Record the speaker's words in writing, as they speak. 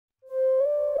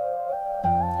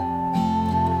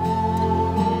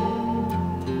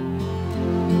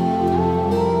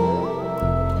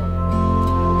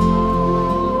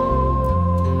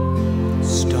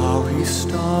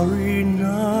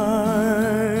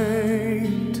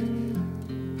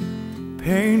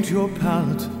paint your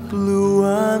palette blue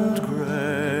and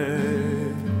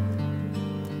gray.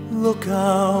 Look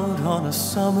out on a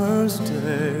summer's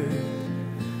day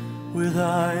with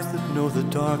eyes that know the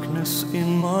darkness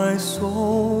in my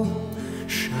soul.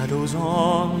 Shadows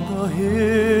on the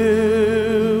hills.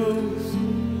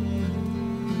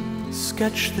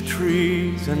 Sketch the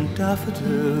trees and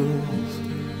daffodils.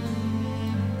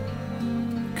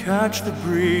 Catch the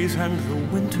breeze and the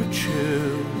winter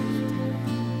chills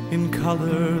in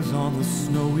colors on the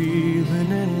snowy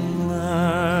linen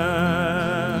land.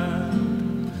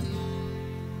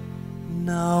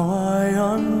 Now I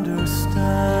understand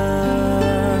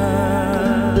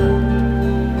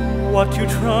what you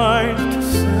tried to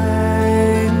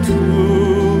say to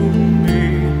me,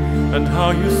 and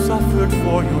how you suffered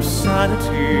for your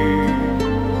sanity,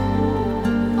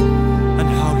 and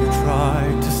how you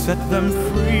tried to set them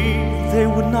free. They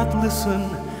would not listen,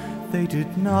 they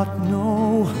did not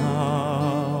know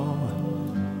how.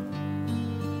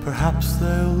 Perhaps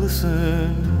they'll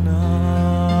listen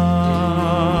now.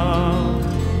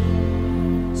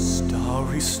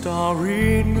 Starry,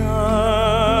 starry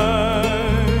night,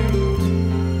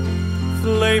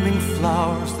 flaming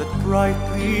flowers that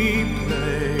brightly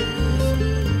blaze,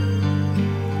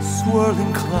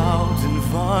 swirling clouds in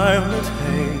violet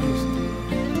haze,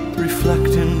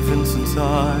 reflect in Vincent's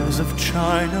eyes of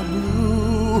china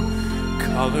blue,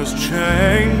 colors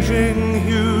changing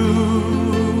hue.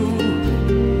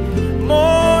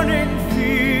 Morning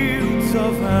fields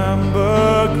of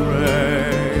amber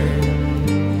gray,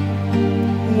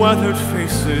 weathered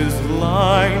faces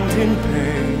lined in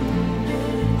pain,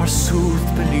 are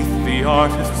soothed beneath the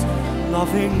artist's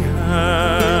loving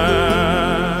hand.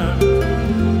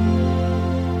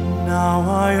 Now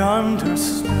I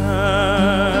understand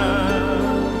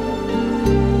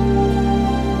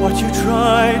what you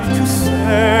tried to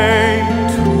say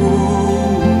to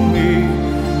me,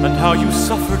 and how you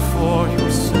suffered for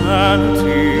your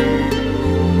sanity,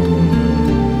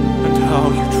 and how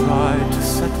you tried to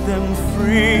set them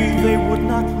free. They would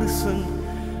not listen,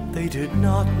 they did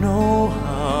not know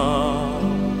how.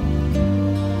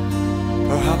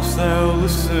 Perhaps they'll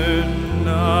listen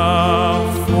now,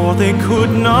 for they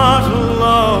could not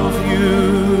love you,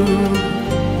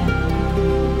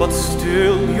 but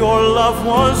still your love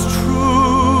was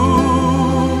true.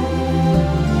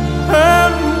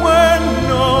 And when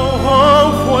no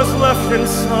hope was left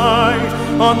inside,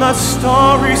 on that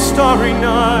starry, starry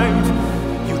night,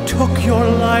 you took your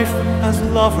life as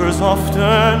lovers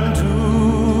often do.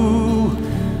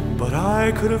 But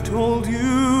I could have told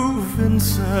you,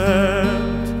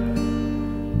 Vincent,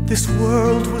 this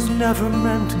world was never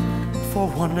meant for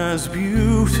one as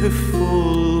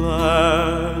beautiful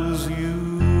as you.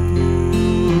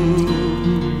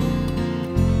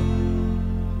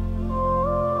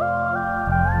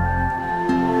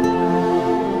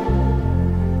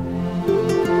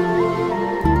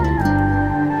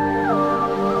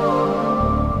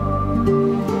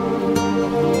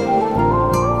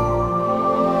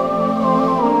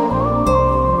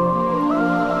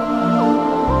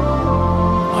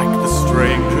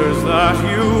 That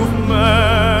you've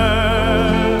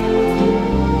met,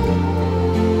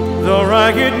 the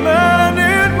ragged man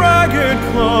in ragged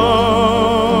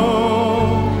clothes,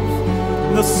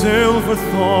 the silver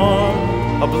thorn,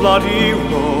 a bloody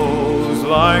rose,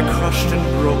 lie crushed and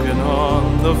broken on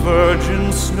the virgin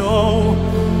snow.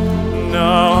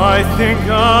 Now I think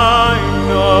I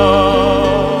know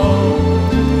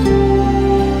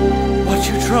what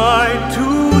you tried to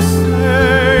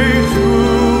say to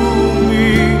me,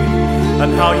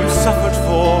 and how you suffered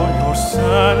for your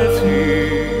sanity,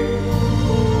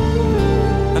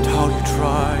 and how you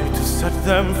tried to set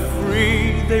them free.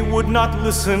 They would not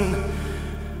listen,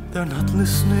 they're not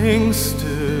listening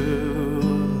still.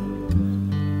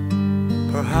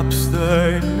 Perhaps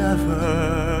they never